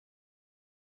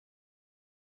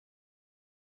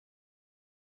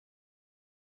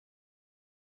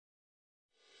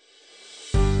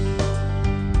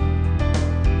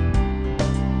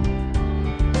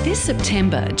This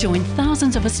September, join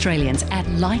thousands of Australians at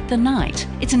Light the Night.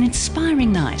 It's an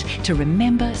inspiring night to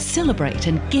remember, celebrate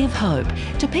and give hope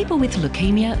to people with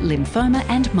leukaemia, lymphoma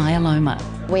and myeloma.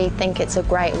 We think it's a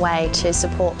great way to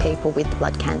support people with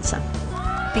blood cancer.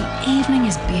 The evening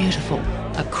is beautiful.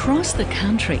 Across the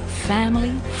country,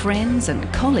 family, friends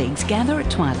and colleagues gather at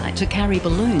twilight to carry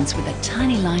balloons with a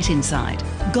tiny light inside.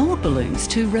 Gold balloons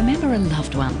to remember a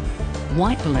loved one.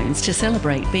 White balloons to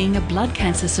celebrate being a blood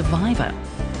cancer survivor.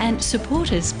 And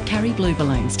supporters carry blue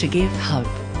balloons to give hope.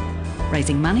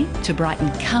 Raising money to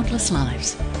brighten countless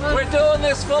lives. We're doing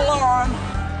this for Lauren.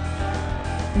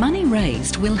 Money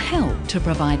raised will help to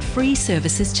provide free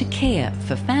services to care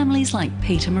for families like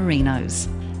Peter Marino's.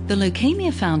 The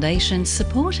Leukaemia Foundation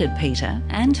supported Peter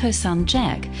and her son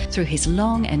Jack through his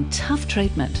long and tough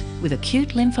treatment with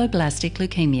acute lymphoblastic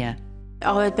leukemia.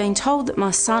 I had been told that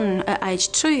my son at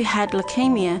age 2 had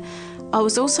leukaemia. I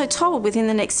was also told within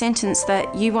the next sentence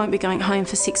that you won't be going home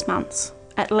for 6 months,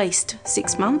 at least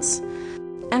 6 months.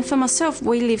 And for myself,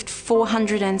 we lived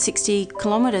 460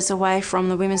 kilometres away from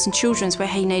the Women's and Children's where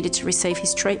he needed to receive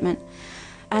his treatment.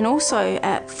 And also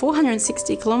at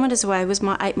 460 kilometres away was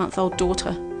my 8-month-old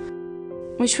daughter,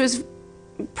 which was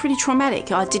pretty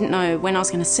traumatic. I didn't know when I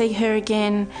was going to see her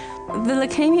again. The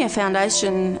Leukaemia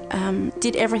Foundation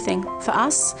did everything for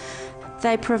us.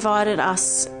 They provided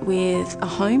us with a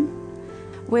home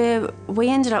where we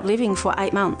ended up living for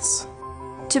 8 months.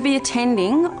 To be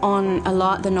attending on a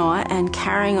Light the Night and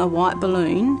carrying a white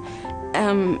balloon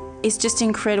is just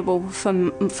incredible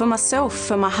for myself,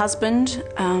 for my husband,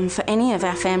 for any of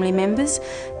our family members.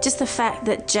 Just the fact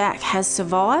that Jack has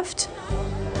survived.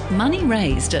 Money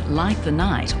raised at Light the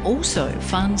Night also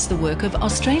funds the work of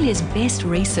Australia's best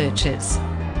researchers.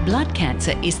 Blood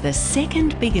cancer is the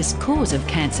second biggest cause of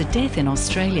cancer death in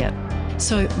Australia,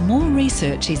 so more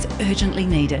research is urgently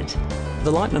needed.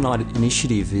 The Light the Night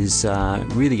initiative has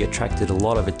really attracted a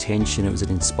lot of attention. It was an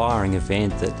inspiring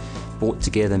event that brought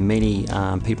together many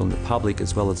people in the public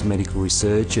as well as medical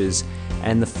researchers,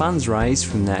 and the funds raised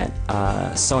from that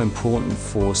are so important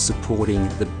for supporting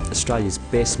Australia's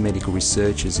best medical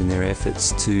researchers in their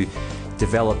efforts to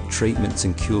develop treatments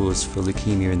and cures for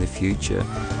leukaemia in the future.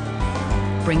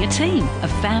 Bring a team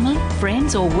of family,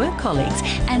 friends or work colleagues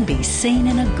and be seen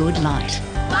in a good light.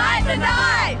 Light the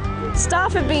Night!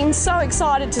 Staff have been so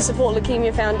excited to support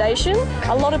Leukaemia Foundation.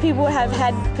 A lot of people have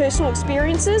had personal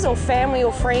experiences or family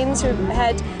or friends who've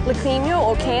had leukaemia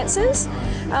or cancers,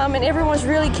 and everyone's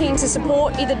really keen to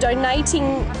support either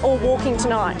donating or walking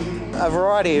tonight. A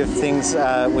variety of things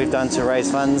we've done to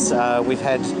raise funds. We've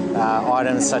had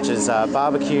items such as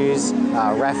barbecues,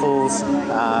 raffles,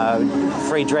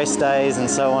 free dress days and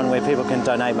so on where people can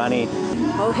donate money.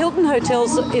 Well, Hilton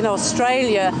Hotels in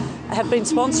Australia have been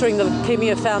sponsoring the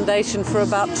Leukaemia Foundation for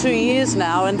about 2 years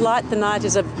now, and Light the Night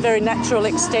is a very natural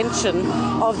extension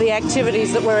of the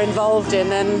activities that we're involved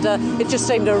in, and it just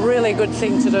seemed a really good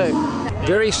thing to do.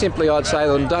 Very simply, I'd say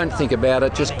to them, don't think about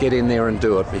it, just get in there and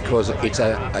do it, because it's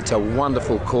a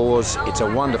wonderful cause, it's a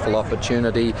wonderful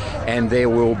opportunity, and there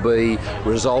will be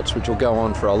results which will go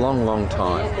on for a long, long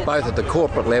time, both at the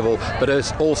corporate level but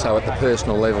also at the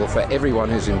personal level for everyone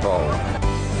who's involved.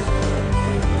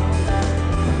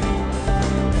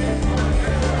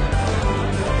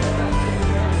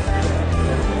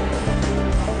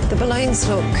 The balloons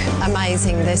look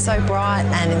amazing. They're so bright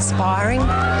and inspiring.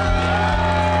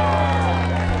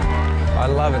 I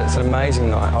love it. It's an amazing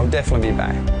night. I'll definitely be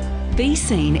back. Be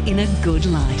seen in a good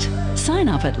light. Sign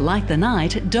up at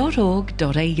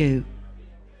lightthenight.org.au.